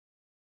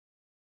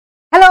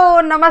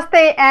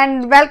Namaste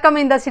and welcome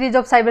in the series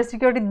of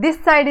cybersecurity. This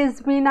side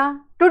is Meena.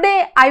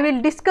 Today I will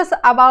discuss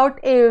about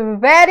a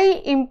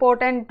very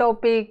important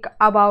topic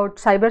about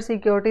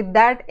cybersecurity,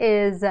 that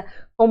is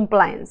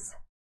compliance.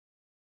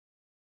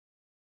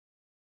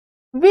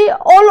 We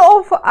all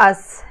of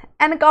us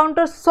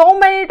encounter so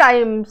many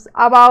times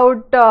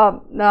about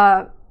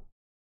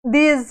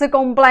these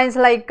compliance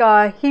like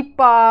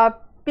HIPAA,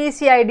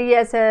 PCI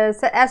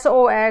DSS,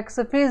 SOX,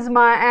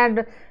 FISMA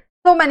and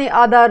so many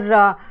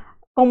other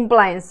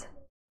compliance,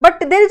 but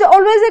there is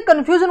always a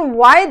confusion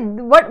why,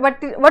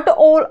 what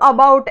all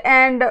about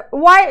and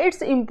why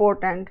it's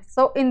important.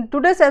 So in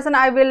today's session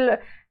I will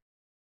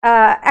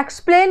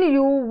explain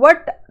you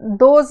what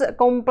those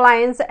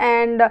compliance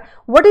and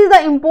what is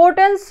the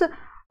importance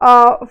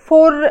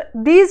for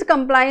these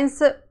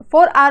compliance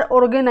for our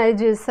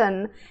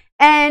organization,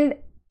 and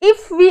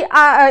if we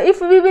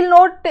will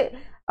not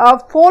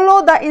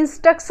follow the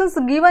instructions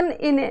given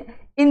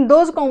in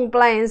those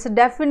compliance,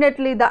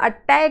 definitely the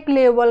attack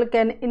level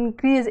can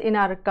increase in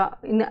our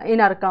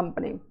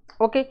company.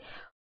 Okay,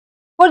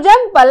 for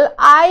example,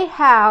 I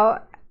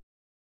have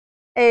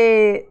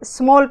a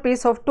small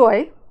piece of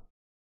toy.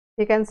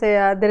 You can say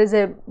there is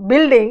a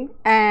building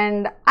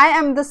and I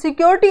am the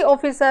security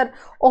officer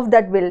of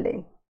that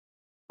building.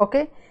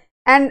 Okay,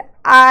 and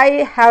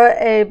I have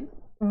a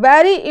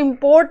very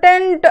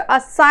important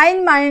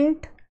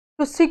assignment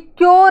to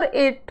secure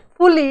it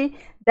fully,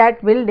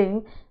 that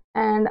building,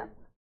 and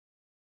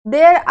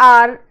there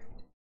are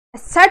a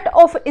set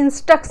of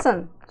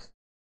instructions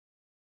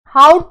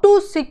how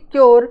to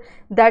secure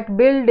that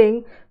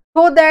building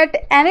so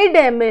that any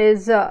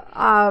damage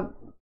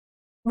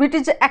which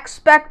is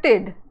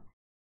expected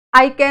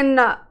I can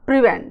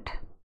prevent.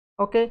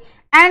 Okay,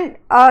 and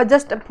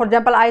just for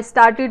example, I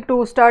started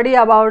to study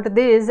about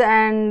this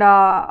and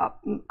I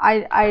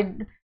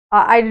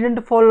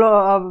didn't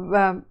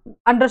follow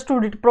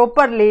understood it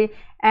properly,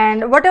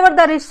 and whatever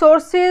the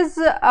resources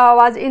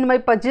was in my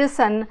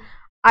possession,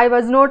 I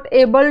was not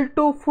able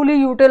to fully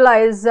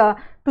utilize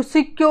to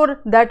secure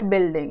that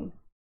building.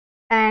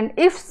 And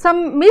if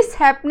some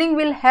mishappening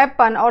will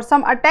happen or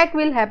some attack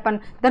will happen,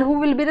 then who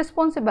will be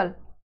responsible?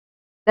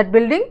 That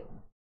building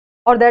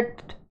or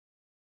that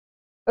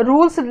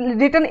rules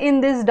written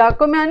in this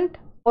document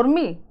or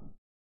me?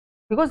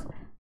 Because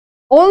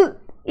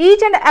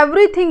each and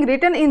everything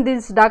written in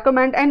this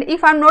document, and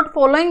if I am not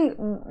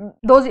following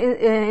those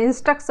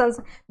instructions,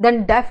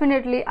 then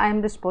definitely I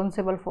am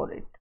responsible for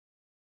it.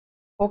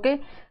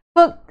 Okay,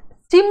 so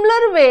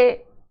similar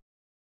way,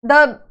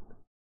 the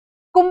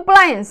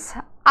compliance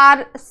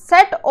are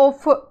set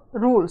of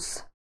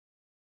rules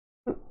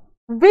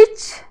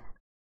which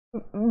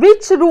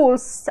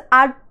rules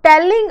are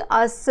telling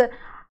us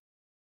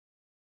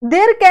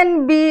there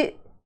can be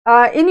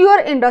in your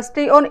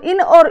industry or in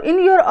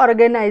your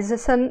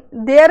organization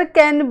there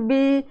can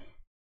be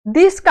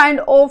this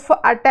kind of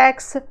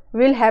attacks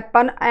will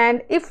happen,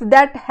 and if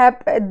that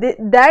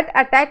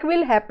attack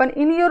will happen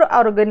in your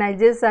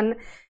organization,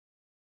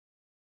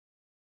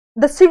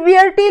 the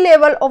severity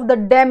level of the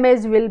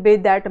damage will be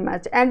that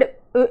much. And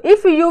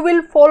if you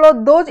will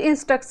follow those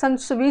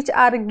instructions which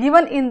are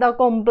given in the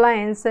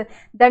compliance,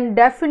 then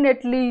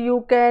definitely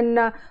you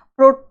can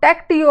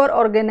protect your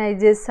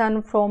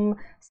organization from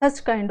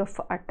such kind of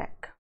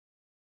attack.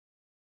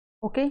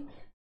 Okay,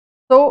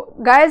 so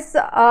guys,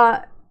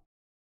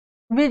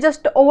 we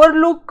just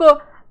overlook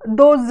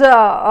those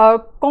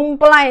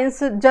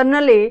compliance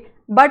generally,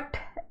 but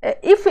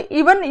if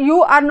even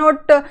you are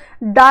not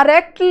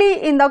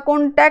directly in the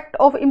contact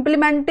of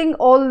implementing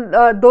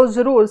all those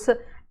rules,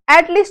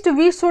 at least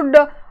we should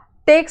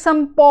take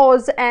some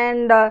pause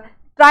and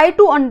try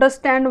to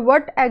understand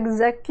what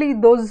exactly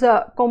those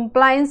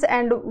compliance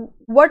and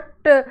what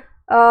the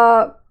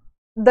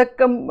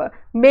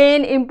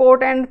main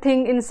important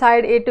thing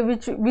inside it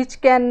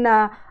which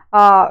can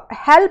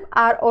help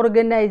our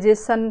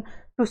organization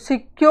to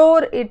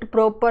secure it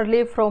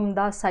properly from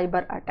the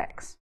cyber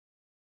attacks.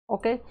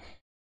 Okay,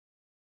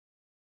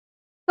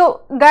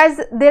 so guys,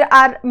 there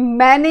are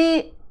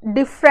many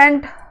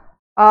different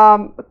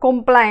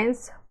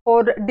compliance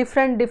for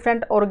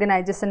different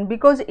organization,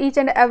 because each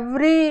and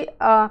every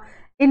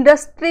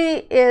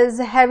industry is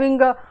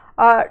having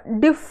a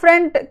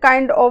different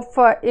kind of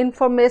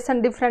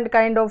information, different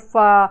kind of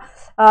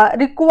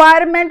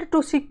requirement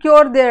to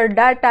secure their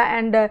data,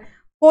 and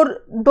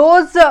for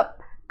those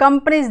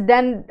companies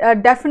then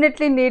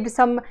definitely need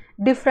some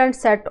different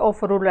set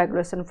of rule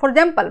regulation. For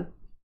example,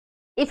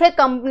 if a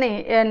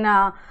company in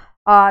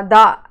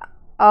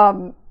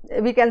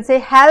we can say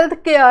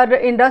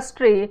healthcare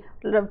industry,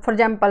 for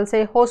example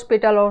say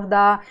hospital or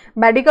the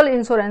medical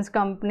insurance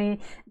company,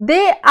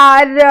 they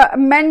are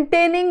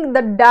maintaining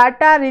the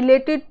data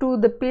related to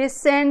the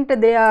patient,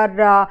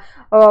 their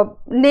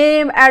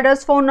name,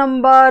 address, phone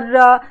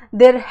number,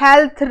 their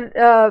health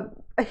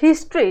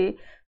history.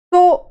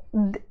 So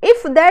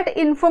if that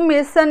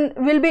information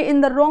will be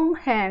in the wrong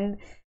hand,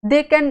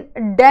 they can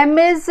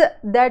damage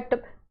that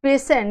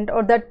patient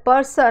or that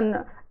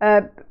person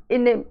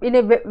in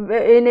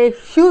a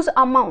huge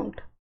amount.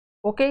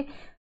 Okay,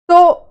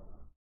 so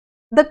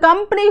the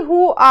company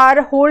who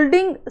are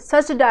holding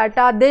such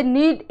data, they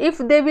need, if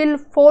they will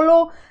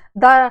follow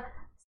the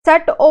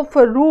set of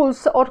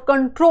rules or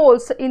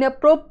controls in a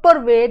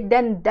proper way,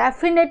 then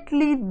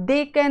definitely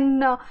they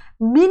can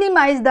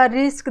minimize the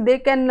risk, they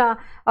can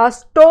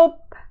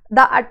stop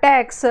the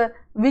attacks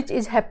which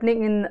is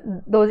happening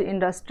in those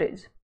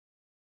industries.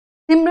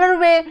 Similar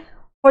way,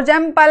 for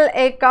example,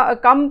 a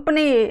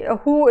company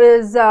who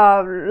is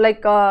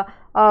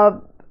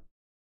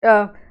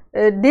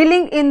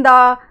dealing in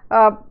the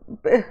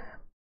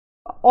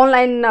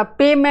online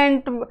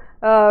payment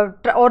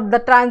or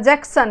the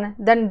transaction,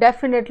 then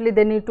definitely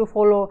they need to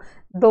follow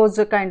those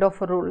kind of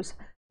rules.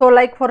 So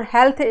like for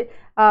health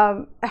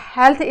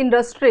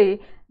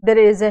industry, there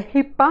is a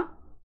HIPAA,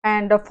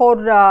 and for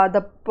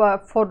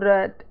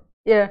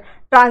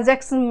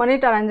transaction, money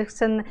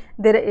transaction,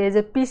 there is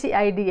a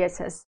PCI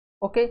DSS.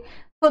 Okay,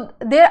 so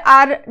there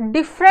are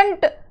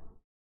different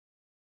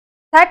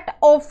set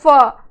of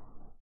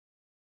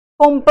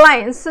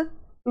compliance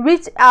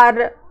which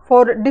are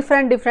for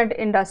different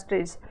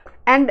industries,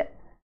 and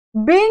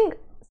being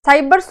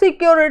cyber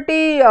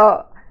security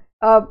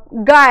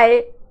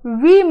guy,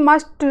 we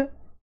must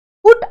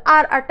put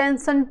our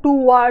attention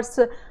towards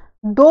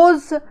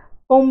those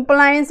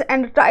compliance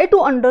and try to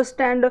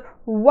understand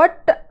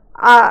what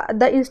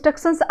the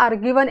instructions are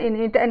given in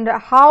it and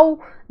how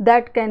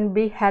that can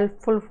be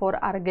helpful for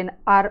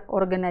our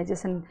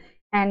organization,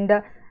 and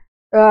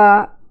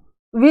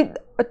with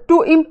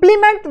to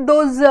implement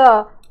those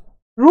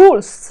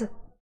rules,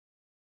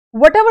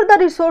 whatever the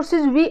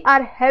resources we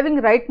are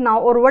having right now,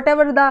 or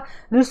whatever the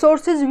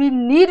resources we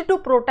need to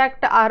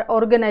protect our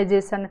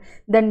organization,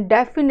 then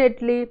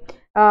definitely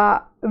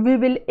we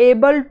will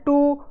able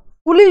to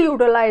fully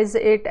utilize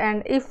it.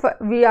 And if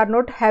we are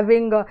not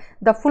having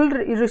the full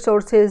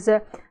resources,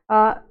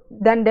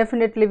 then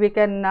definitely we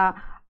can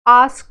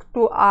ask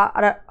to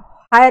higher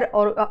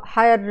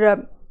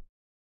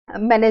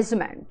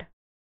management.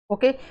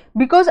 Okay,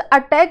 because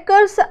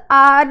attackers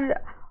are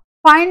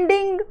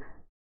finding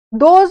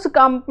those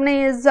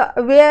companies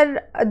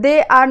where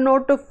they are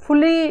not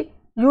fully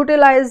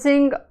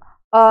utilizing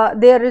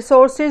their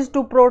resources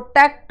to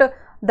protect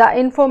the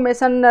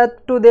information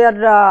to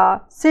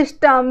their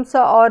systems,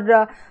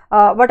 or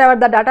whatever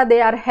the data they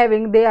are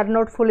having, they are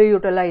not fully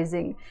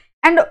utilizing.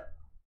 And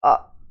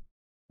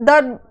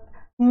the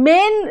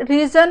main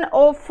reason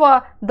of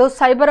those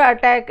cyber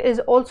attack is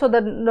also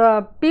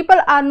the people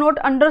are not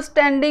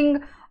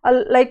understanding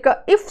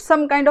if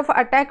some kind of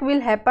attack will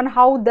happen,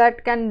 how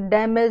that can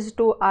damage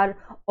to our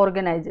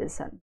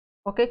organization.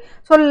 Okay,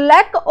 so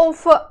lack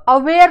of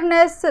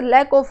awareness,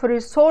 lack of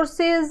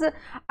resources,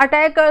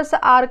 attackers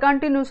are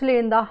continuously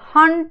in the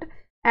hunt.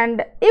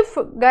 And if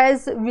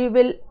guys we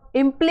will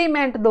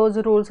implement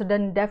those rules,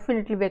 then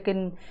definitely we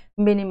can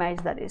minimize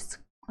the risk.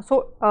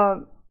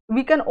 So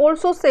we can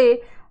also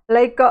say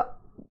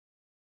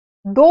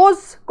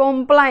those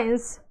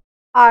compliance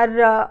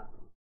are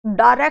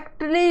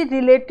directly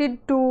related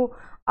to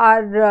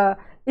our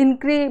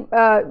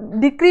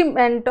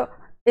decrement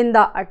in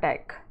the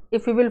attack.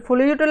 If we will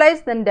fully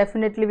utilize, then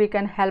definitely we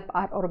can help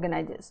our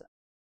organization.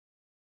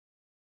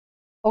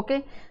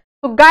 Okay,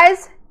 so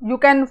guys, you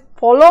can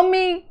follow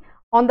me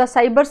on the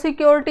Cyber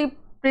Security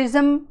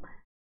Prism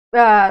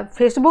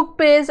Facebook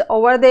page.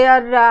 Over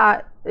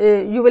there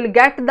you will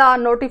get the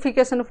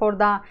notification for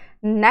the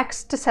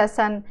next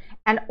session,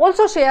 and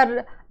also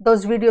share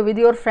those video with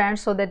your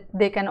friends so that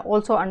they can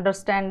also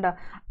understand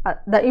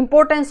the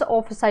importance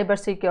of cyber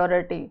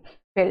security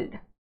field.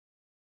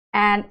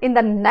 And in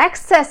the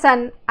next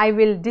session I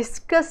will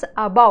discuss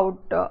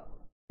about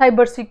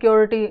cyber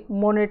security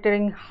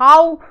monitoring,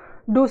 how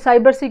do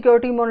cyber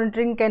security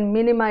monitoring can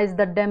minimize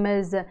the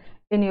damage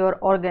in your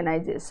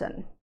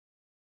organization.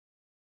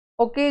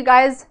 Okay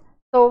guys,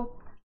 so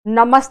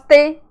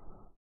namaste,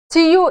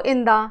 see you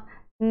in the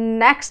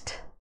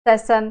next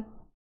session.